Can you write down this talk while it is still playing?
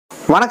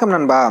வணக்கம்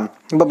நண்பா.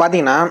 இப்போ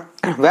பார்த்தீங்கன்னா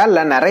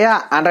வேலில் நிறையா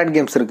ஆண்ட்ராய்டு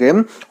கேம்ஸ் இருக்குது.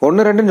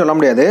 ஒன்று ரெண்டுன்னு சொல்ல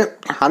முடியாது,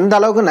 அந்த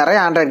அளவுக்கு நிறைய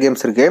ஆண்ட்ராய்டு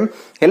கேம்ஸ் இருக்குது.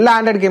 எல்லா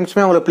ஆண்ட்ராய்டு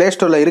கேம்ஸுமே உங்களுக்கு ப்ளே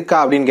ஸ்டோரில் இருக்கா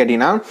அப்படின்னு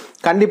கேட்டிங்கன்னா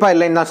கண்டிப்பாக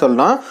இல்லைன்னு தான்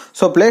சொல்லணும்.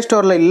 ஸோ ப்ளே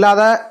ஸ்டோரில்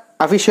இல்லாத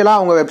அஃபிஷியலாக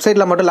அவங்க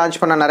வெப்சைட்டில் மட்டும்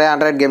லான்ச் பண்ண நிறைய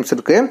ஆண்ட்ராய்டு கேம்ஸ்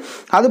இருக்குது.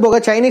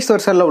 அதுபோக சைனீஸ்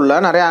வெர்ஷனில் உள்ள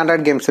நிறைய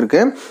ஆண்ட்ராய்டு கேம்ஸ்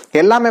இருக்குது.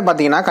 எல்லாமே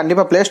பார்த்தீங்கன்னா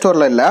கண்டிப்பாக ப்ளே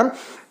ஸ்டோரில் இல்லை.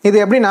 இது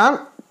எப்படின்னா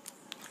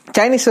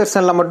சைனீஸ்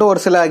வெர்ஷனில் மட்டும் ஒரு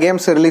சில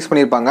கேம்ஸ் ரிலீஸ்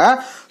பண்ணியிருப்பாங்க.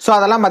 ஸோ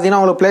அதெல்லாம் பார்த்தீங்கன்னா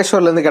உங்களுக்கு ப்ளே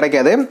ஸ்டோர்லேருந்து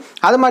கிடைக்காது.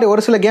 அது மாதிரி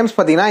ஒரு சில கேம்ஸ்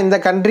பார்த்தீங்கன்னா இந்த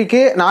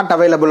கண்ட்ரிக்கு நாட்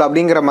அவைலபிள்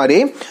அப்படிங்கிற மாதிரி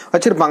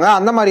வச்சுருப்பாங்க.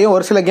 அந்த மாதிரியும்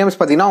ஒரு சில கேம்ஸ்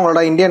பார்த்தீங்கன்னா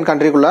உங்களோட இந்தியன்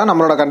கண்ட்ரிக்குள்ளே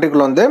நம்மளோட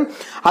கண்ட்ரிக்குள்ளே வந்து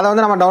அதை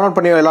வந்து நம்ம டவுன்லோட்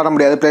பண்ணி விளையாட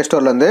முடியாது ப்ளே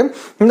ஸ்டோர்லேருந்து.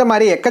 இந்த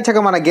மாதிரி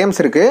எக்கச்சக்கமான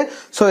கேம்ஸ் இருக்குது.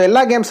 ஸோ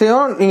எல்லா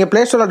கேம்ஸையும் நீங்கள்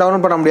ப்ளே ஸ்டோரில்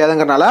டவுன்லோட் பண்ண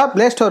முடியாதுங்கிறனால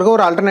ப்ளே ஸ்டோருக்கு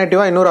ஒரு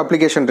அல்டர்னேட்டிவாக இன்னொரு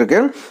அப்ளிகேஷன்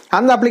இருக்குது.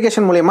 அந்த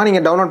அப்ளிகேஷன் மூலியமாக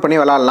நீங்கள் டவுன்லோட் பண்ணி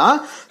விளாட்லாம்.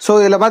 ஸோ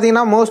இதில்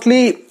பார்த்தீங்கன்னா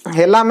மோஸ்ட்லி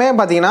எல்லாமே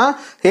பார்த்தீங்கன்னா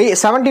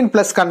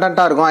 17+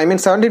 கண்டென்ட்டாக இருக்கும். ஐ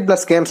மீன்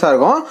 17+ கேம்ஸாக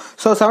இருக்கும்.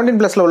 ஸோ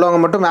 17+ உள்ளவங்க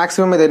மட்டும்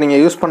மேக்ஸிமம் இதை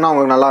நீங்கள் யூஸ் பண்ணால்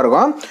உங்களுக்கு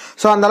நல்லாயிருக்கும்.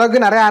 ஸோ அந்த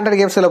அளவுக்கு நிறைய ஆண்ட்ராய்டு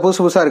கேம்ஸ் இதில்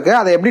புதுசாக இருக்குது.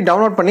 அதை எப்படி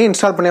டவுன்லோட் பண்ணி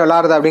இன்ஸ்டால் பண்ணி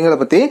விளாடுறது அப்படிங்கிறத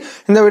பற்றி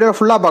இந்த வீடியோ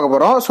ஃபுல்லாக பார்க்க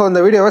போகிறோம். ஸோ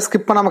இந்த வீடியோவை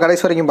ஸ்கிப் பண்ணாமல்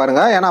கடைசி வரைக்கும்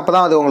பாருங்கள், ஏன்னா அப்போ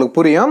தான் அது உங்களுக்கு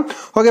புரியும்.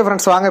 ஓகே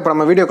ஃப்ரெண்ட்ஸ், வாங்க இப்போ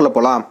நம்ம வீடியோக்குள்ளே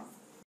போகலாம்.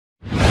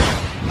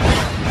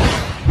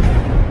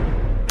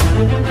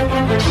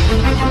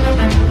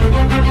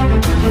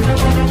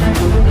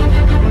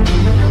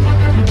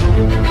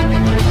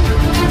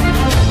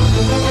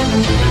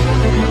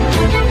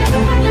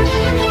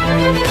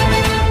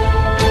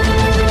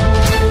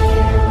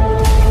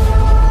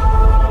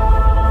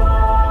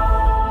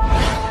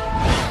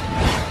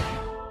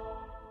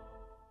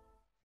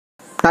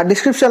 நான்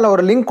டிஸ்கிரிப்ஷனில்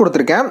ஒரு லிங்க்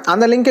கொடுத்துருக்கேன்.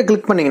 அந்த லிங்கை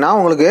கிளிக் பண்ணிங்கன்னா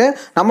உங்களுக்கு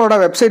நம்மளோட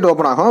வெப்சைட்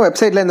ஓப்பன் ஆகும்.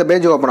 வெப்சைட்டில் இந்த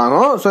பேஜ் ஓப்பன்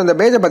ஆகும். ஸோ இந்த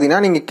பேஜை பார்த்தீங்கன்னா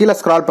நீங்கள் கீழே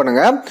ஸ்க்ரால்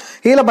பண்ணுங்கள்.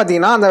 கீழே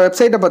பார்த்தீங்கன்னா அந்த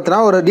வெப்சைட்டை பற்றினா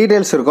ஒரு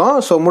டீட்டெயில்ஸ் இருக்கும்.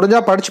 ஸோ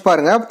முடிஞ்சால் படிச்சு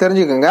பாருங்கள்,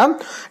 தெரிஞ்சுக்கோங்க.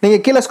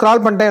 நீங்கள் கீழே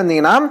ஸ்க்ரால் பண்ணிட்டே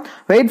இருந்தீங்கன்னா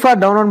வெயிட் ஃபார்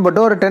டவுன்லோட்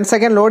போட்டு ஒரு 10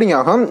 செகண்ட் லோடிங்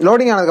ஆகும்.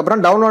 லோடிங்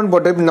ஆனதுக்கப்புறம் டவுன்லோட்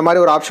போட்டு இந்த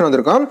மாதிரி ஒரு ஆப்ஷன்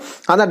வந்துருக்கும்.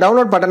 அந்த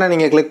டவுன்லோட் பட்டனை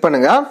நீங்கள் கிளிக்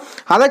பண்ணுங்கள்.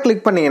 அதை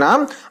கிளிக் பண்ணிங்கன்னா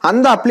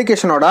அந்த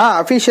அப்ளிகேஷனோட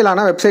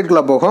அஃபிஷியலான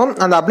வெப்சைட்குள்ளே போகும்.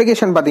 அந்த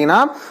அப்ளிகேஷன்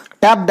பார்த்தீங்கன்னா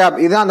TapTap.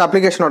 இது அந்த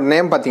அப்ளிகேஷனோட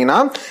நேம் பார்த்தீங்கன்னா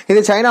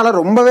இது சைனாவில்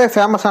ரொம்பவே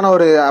ஃபேமஸான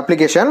ஒரு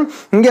அப்ளிகேஷன்.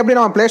 இங்கே எப்படி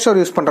நம்ம ப்ளே ஸ்டோர்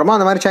யூஸ் பண்ணுறோமோ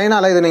அந்த மாதிரி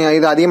சைனாவில்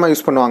இது அதிகமாக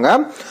யூஸ் பண்ணுவாங்க.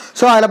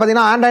 ஸோ அதில்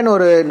பார்த்தீங்கன்னா ஆண்ட்ராய்டு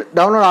ஒரு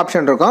டவுன்லோட்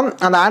ஆப்ஷன் இருக்கும்.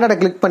 அந்த ஆண்ட்ராய்டை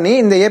கிளிக் பண்ணி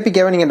இந்த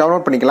ஏபிகேவை நீங்கள்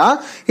டவுன்லோட் பண்ணிக்கலாம்.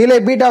 இல்லை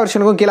பீட்டா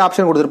வெர்ஷனுக்கும் கீழே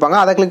ஆப்ஷன் கொடுத்துருப்பாங்க.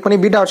 அதை கிளிக் பண்ணி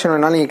பீட்டா வெர்ஷன்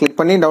வேணாலும் நீங்கள் கிளிக்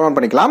பண்ணி டவுன்லோட்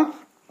பண்ணிக்கலாம்.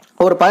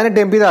 ஒரு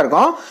 18 MB தான்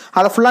இருக்கும்.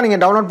 அதை ஃபுல்லாக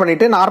நீங்கள் டவுன்லோட்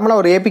பண்ணிவிட்டு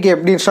நார்மலாக ஒரு ஏபிகே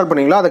எப்படி இன்ஸ்டால்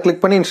பண்ணுவீங்களோ அதை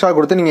கிளிக் பண்ணி இன்ஸ்டால்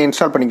கொடுத்து நீங்கள்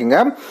இன்ஸ்டால் பண்ணிக்கோங்க.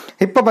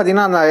 இப்போ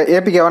பார்த்தீங்கன்னா அந்த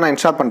ஏபிகேவை நான்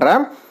இன்ஸ்டால்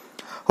பண்ணுறேன்.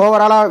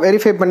 ஓவராலாக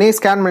வெரிஃபை பண்ணி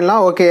ஸ்கேன்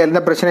பண்ணலாம். ஓகே, எந்த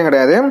பிரச்சனையும்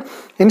கிடையாது.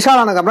 இன்ஸ்டால்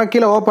ஆனதுக்கப்புறம்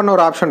கீழே ஓப்பன்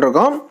ஒரு ஆப்ஷன்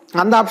இருக்கும்.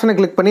 அந்த ஆப்ஷனை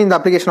கிளிக் பண்ணி இந்த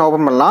அப்ளிகேஷனை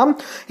ஓப்பன் பண்ணலாம்.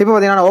 இப்போ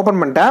பார்த்தீங்கன்னா நான்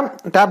ஓப்பன் பண்ணிட்டேன்.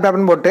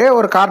 டேப்னு போட்டு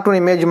ஒரு கார்ட்டூன்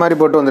இமேஜ் மாதிரி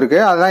போட்டு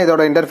வந்திருக்கு. அதுதான்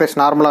இதோட இன்டர்ஃபேஸ்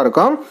நார்மலாக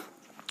இருக்கும்.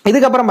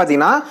 இதுக்கப்புறம்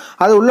பார்த்தீங்கன்னா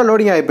அது உள்ள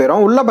லோடிங் ஆகி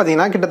போயிடும். உள்ள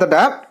பார்த்தீங்கன்னா கிட்டத்தட்ட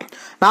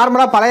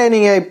நார்மலாக பழைய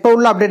நீங்கள் இப்போ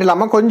உள்ள அப்டேட்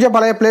இல்லாமல் கொஞ்சம்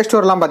பழைய ப்ளே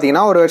ஸ்டோர்லாம்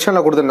பார்த்தீங்கன்னா ஒரு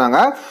வெர்ஷனில் கொடுத்துருந்தாங்க.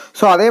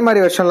 ஸோ அதே மாதிரி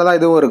வெர்ஷனில் தான்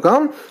இதுவும்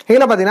இருக்கும்.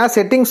 இதில் பார்த்தீங்கன்னா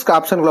செட்டிங்ஸ்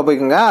ஆப்ஷனுக்குள்ளே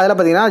போய்க்குங்க. அதில்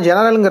பார்த்தீங்கன்னா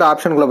ஜெனரலுங்கிற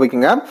ஆப்ஷனுக்குள்ளே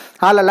போய்க்குங்க.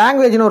 அதில்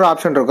லாங்குவேஜ்னு ஒரு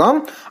ஆப்ஷன் இருக்கும்.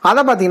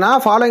 அதை பார்த்தீங்கன்னா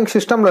ஃபாலோயிங்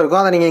சிஸ்டமில்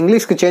இருக்கும். அதை நீங்கள்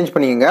இங்கிலீஷ்க்கு சேஞ்ச்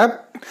பண்ணிக்கங்க.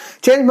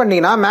 சேஞ்ச்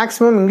பண்ணிங்கன்னா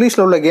மேக்ஸிமம்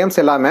இங்கிலீஷில் உள்ள கேம்ஸ்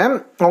எல்லாமே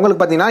உங்களுக்கு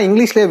பார்த்தீங்கன்னா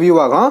இங்கிலீஷ்லேயே வியூ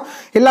ஆகும்.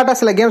 இல்லாட்டா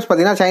சில கேம்ஸ்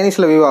பார்த்தீங்கன்னா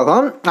சைனீஸில் வியூ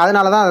ஆகும்.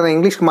 அதனால தான் அதை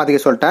இங்கிலீஷ்க்கு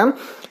மாற்றிக்க சொல்லிட்டேன்.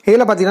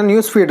 இதில் பார்த்தீங்கன்னா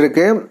நியூஸ் ஃபீட்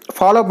இருக்குது,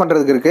 ஃபாலோ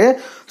பண்ணுறதுக்கு இருக்குது.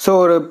 ஸோ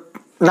ஒரு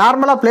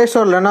நார்மலாக ப்ளே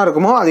ஸ்டோரில் என்ன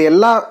இருக்குமோ அது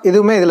எல்லா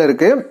இதுவுமே இதில்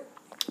இருக்குது.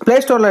 ப்ளே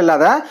ஸ்டோரில்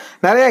இல்லாத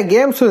நிறைய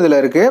கேம்ஸும் இதில்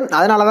இருக்குது.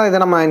 அதனால தான் இதை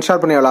நம்ம இன்ஸ்டால்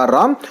பண்ணி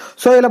விளாட்றோம்.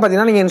 ஸோ இதில்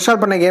பார்த்தீங்கன்னா நீங்கள் இன்ஸ்டால்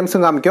பண்ண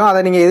கேம்ஸும் காமிக்கும். அதை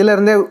நீங்கள்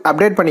இதிலேருந்தே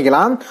அப்டேட்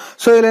பண்ணிக்கலாம்.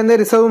 ஸோ இதுலேருந்தே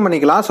ரிசர்வும்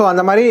பண்ணிக்கலாம். ஸோ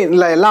அந்த மாதிரி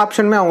இல்லை எல்லா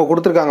ஆப்ஷனுமே அவங்க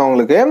கொடுத்துருக்காங்க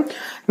உங்களுக்கு.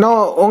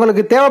 இன்னும்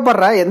உங்களுக்கு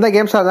தேவைப்படுற எந்த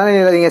கேம்ஸாக இருந்தாலும்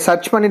இதில் நீங்கள்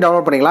சர்ச் பண்ணி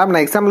டவுன்லோட் பண்ணிக்கலாம்.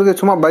 நான் எக்ஸாம்பிளுக்கு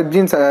சும்மா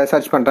பப்ஜின்னு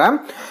சர்ச் பண்ணுறேன்.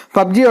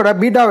 பப்ஜியோட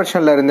பீட்டா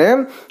வெர்ஷனில் இருந்து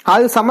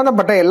அது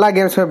சம்மந்தப்பட்ட எல்லா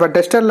கேம்ஸுமே இப்போ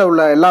டெஸ்டரில்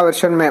உள்ள எல்லா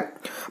வெர்ஷனுமே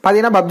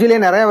பார்த்தீங்கன்னா பப்ஜிலேயே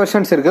நிறைய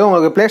வெர்ஷன்ஸ் இருக்குது.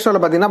 உங்களுக்கு ப்ளே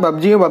ஸ்டோரில் பார்த்தீங்கன்னா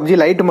பப்ஜியும் பப்ஜி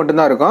லைட்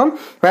மட்டும்தான் இருக்கும்.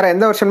 வேறு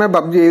எந்த வெர்ஷனுமே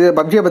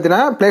பப்ஜியை பற்றினா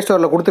ப்ளே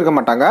ஸ்டோரில் கொடுத்துருக்க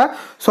மாட்டாங்க.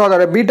 ஸோ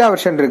அதோட பீட்டா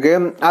வெர்ஷன்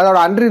இருக்குது. அதோட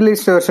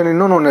அன்ரிலீஸ்ட் வெர்ஷன்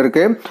இன்னொன்று ஒன்று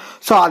இருக்குது.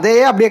 ஸோ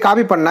அதையே அப்படியே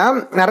காப்பி பண்ண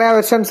நிறையா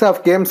வெர்ஷன்ஸ்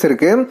ஆஃப் கேம்ஸ்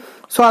இருக்குது.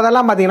 ஸோ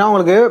அதெல்லாம் பார்த்தீங்கன்னா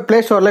உங்களுக்கு ப்ளே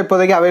ஸ்டோரில்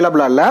இப்போதைக்கு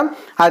அவைலபிளாக இல்லை.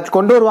 அது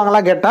கொண்டு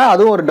வருவாங்களா கேட்டால்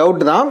அதுவும் ஒரு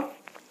டவுட் தான்.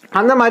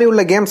 அந்த மாதிரி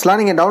உள்ள கேம்ஸ்லாம்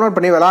நீங்கள் டவுன்லோட்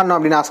பண்ணி விளாடணும்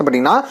அப்படின்னு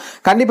ஆசைப்பட்டீங்கன்னா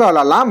கண்டிப்பாக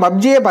விளாட்லாம்.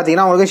 பப்ஜியே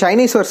பார்த்தீங்கன்னா உங்களுக்கு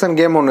சைனீஸ் வெர்ஷன்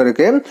கேம் ஒன்று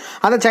இருக்குது.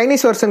 அந்த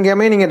சைனீஸ் வெர்ஷன்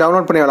கேமையும் நீங்கள்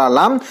டவுன்லோட் பண்ணி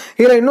விளாட்லாம்.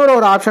 இதில் இன்னொரு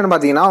ஒரு ஆப்ஷன்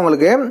பார்த்தீங்கன்னா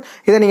உங்களுக்கு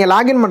இதை நீங்கள்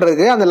லாகின்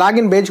பண்ணுறதுக்கு அந்த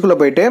லாகின் பேஜ்குள்ளே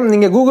போயிட்டு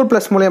நீங்கள் Google+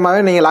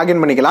 மூலியமாகவே நீங்கள்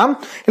லாகின் பண்ணிக்கலாம்.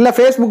 இல்லை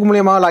Facebook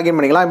மூலியமாக லாகின்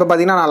பண்ணிக்கலாம். இப்போ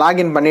பார்த்தீங்கன்னா நான்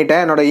லாகின்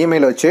பண்ணிட்டேன் என்னோட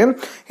இமெயில் வச்சு.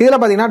 இதில்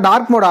பார்த்தீங்கன்னா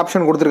டார்க் மோட்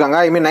ஆப்ஷன் கொடுத்துருக்காங்க.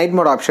 ஐ மீன் நைட்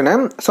மோட் ஆப்ஷனு.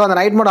 ஸோ அந்த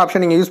நைட் மோட்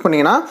ஆப்ஷன் நீங்கள் யூஸ்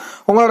பண்ணிங்கன்னா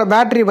உங்களோட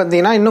பேட்டரி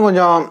பார்த்தீங்கன்னா இன்னும்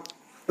கொஞ்சம்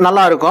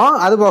நல்லா இருக்கும்.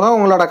 அது போக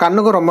உங்களோட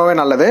கண்ணுக்கும் ரொம்பவே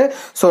நல்லது.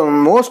 ஸோ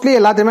மோஸ்ட்லி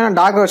எல்லாத்தையுமே நான்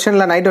டார்க் வெர்ஷன்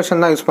இல்லை நைட்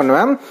வெர்ஷன் தான் யூஸ்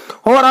பண்ணுவேன்.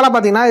 ஓவராலாக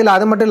பார்த்தீங்கன்னா இதில்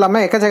அது மட்டும்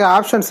இல்லாமல் எக்கச்சக்க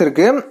ஆப்ஷன்ஸ்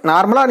இருக்கு.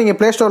 நார்மலாக நீங்கள்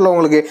பிளே ஸ்டோரில்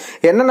உங்களுக்கு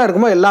என்னென்ன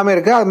இருக்குமோ எல்லாமே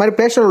இருக்கு. அது மாதிரி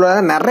பிளே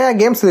ஸ்டோரில் நிறைய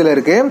கேம்ஸ் இதில்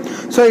இருக்கு.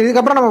 ஸோ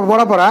இதுக்கப்புறம் நம்ம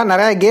போட போகிற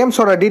நிறைய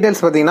கேம்ஸோட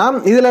டீடைல்ஸ் பார்த்தீங்கன்னா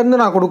இதுல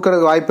இருந்து நான்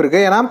கொடுக்கறதுக்கு வாய்ப்பு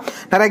இருக்கு. ஏன்னா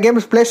நிறைய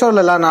கேம்ஸ் பிளே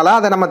ஸ்டோரில் இல்லாதனால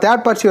அதை நம்ம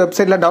தேர்ட் பார்ட்டி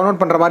வெப்சைட்ல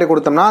டவுன்லோட் பண்ற மாதிரி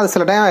கொடுத்தோம்னா அது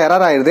சில டைம்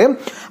எரர் ஆயிடுது.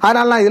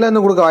 அதனால நான் இதுல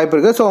இருந்து கொடுக்க வாய்ப்பு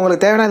இருக்கு. ஸோ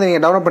உங்களுக்கு தேவையான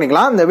நீங்க டவுன்லோட்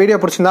பண்ணிக்கலாம். இந்த வீடியோ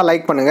பிடிச்சிருந்தா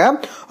லைக் பண்ணுங்க,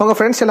 உங்க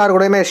ஃப்ரெண்ட்ஸ் எல்லாரும்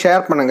கூடயுமே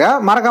ஷேர் பண்ணுங்க.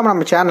 மறக்காம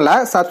நம்ம சேனலை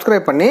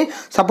சப்ஸ்கிரைப் பண்ணி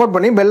சப்போர்ட்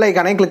பண்ணி பெல்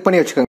ஐக்கானை கிளிக்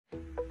பண்ணி வச்சுக்கோங்க.